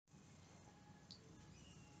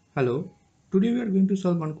Hello, today we are going to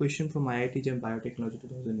solve one question from IIT JAM Biotechnology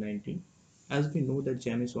 2019. As we know that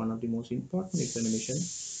JAM is one of the most important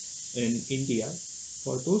examinations in India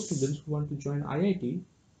for those students who want to join IIT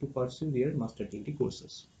to pursue their master degree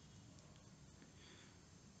courses.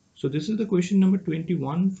 So this is the question number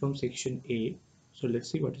 21 from section A. So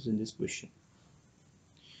let's see what is in this question.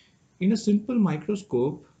 In a simple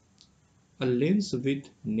microscope, a lens with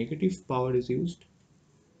negative power is used,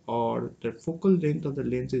 or the focal length of the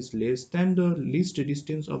lens is less than the least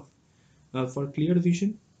distance for clear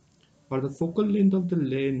vision, or the focal length of the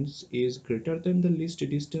lens is greater than the least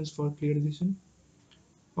distance for clear vision,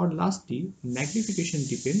 or lastly, magnification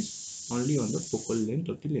depends only on the focal length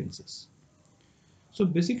of the lenses. So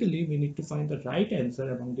basically, we need to find the right answer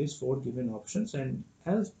among these four given options, and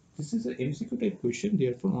as this is an MCQ type question,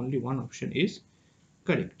 therefore only one option is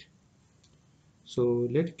correct. So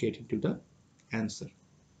let's get into the answer.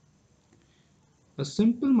 A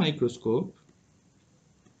simple microscope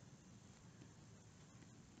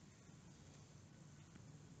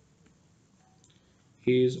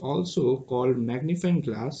is also called magnifying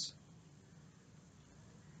glass,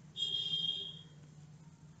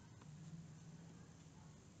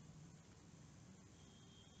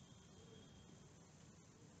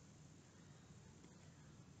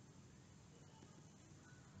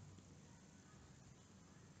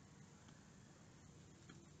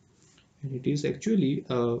 and it is actually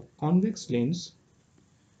a convex lens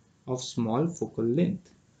of small focal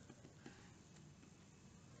length.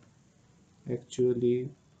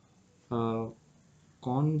 Actually, a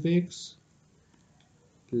convex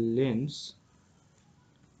lens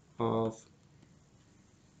of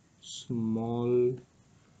small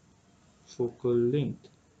focal length,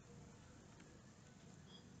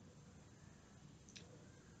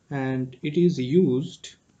 and it is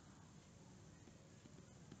used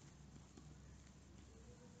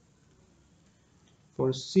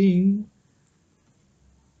for seeing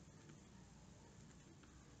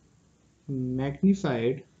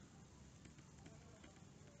magnified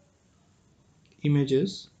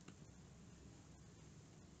images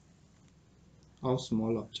of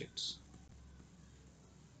small objects.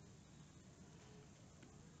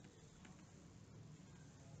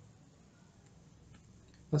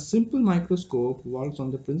 A simple microscope works on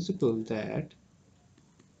the principle that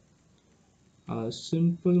a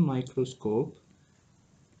simple microscope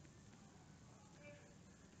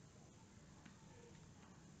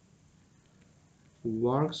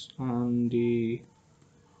works on the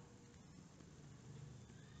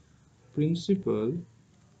principle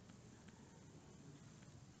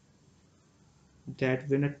that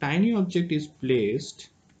when a tiny object is placed,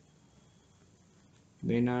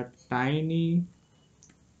 when a tiny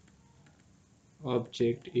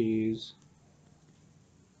object is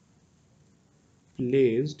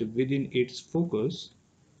placed within its focus,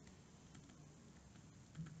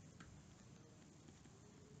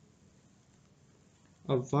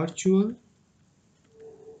 a virtual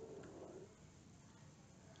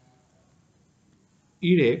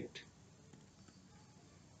erect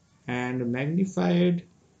and magnified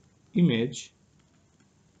image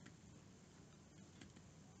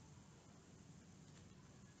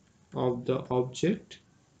of the object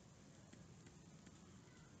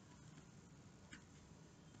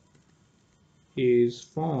is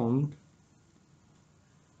formed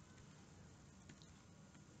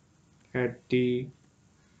at the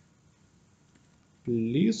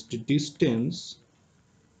least distance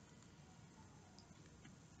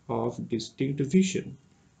of distinct vision.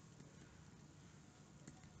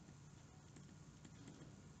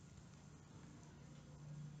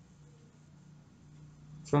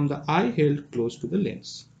 From the eye held close to the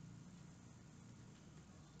lens.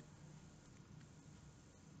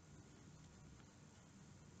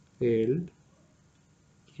 Held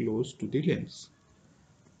close to the lens.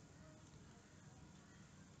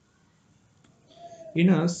 In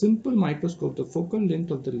a simple microscope, the focal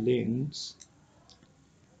length of the lens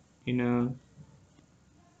in a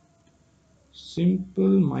simple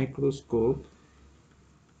microscope,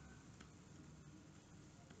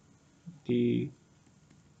 the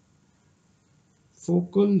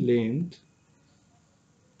focal length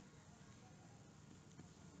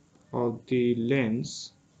of the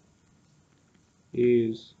lens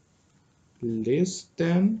is less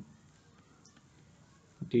than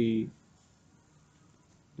the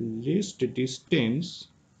least distance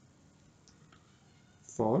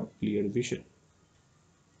for clear vision.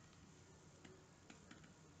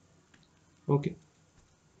 Okay.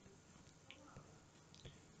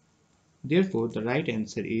 Therefore, the right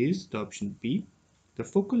answer is the option B. The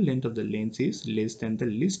focal length of the lens is less than the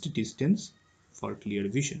least distance for clear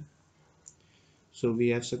vision. So we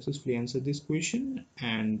have successfully answered this question,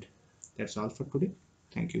 and that's all for today.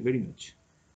 Thank you very much.